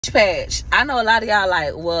patch. I know a lot of y'all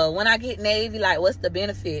like, well, when I get Navy, like, what's the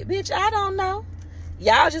benefit? Bitch, I don't know.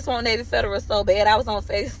 Y'all just want Navy Federal so bad. I was on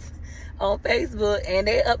Facebook, and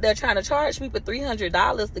they up there trying to charge people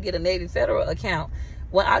 $300 to get a Navy Federal account.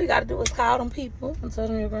 Well, all you got to do is call them people and tell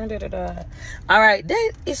them your granddaddy died. All right,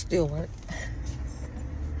 it still work.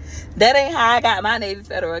 That ain't how I got my Navy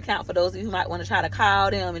Federal account. For those of you who might want to try to call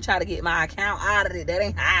them and try to get my account out of it, that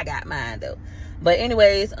ain't how I got mine, though. But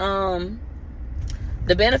anyways,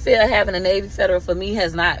 the benefit of having a Navy Federal for me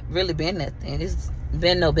has not really been nothing. It's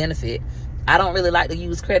been no benefit. I don't really like to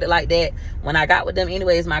use credit like that. When I got with them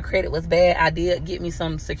anyways, my credit was bad. I did get me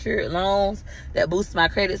some secured loans that boosted my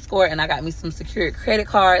credit score, and I got me some secured credit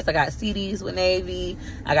cards. I got CDs with Navy.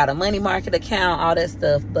 I got a money market account, all that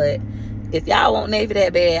stuff. But if y'all want Navy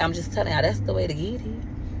that bad, I'm just telling y'all, that's the way to get it.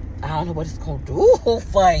 I don't know what it's going to do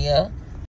for you.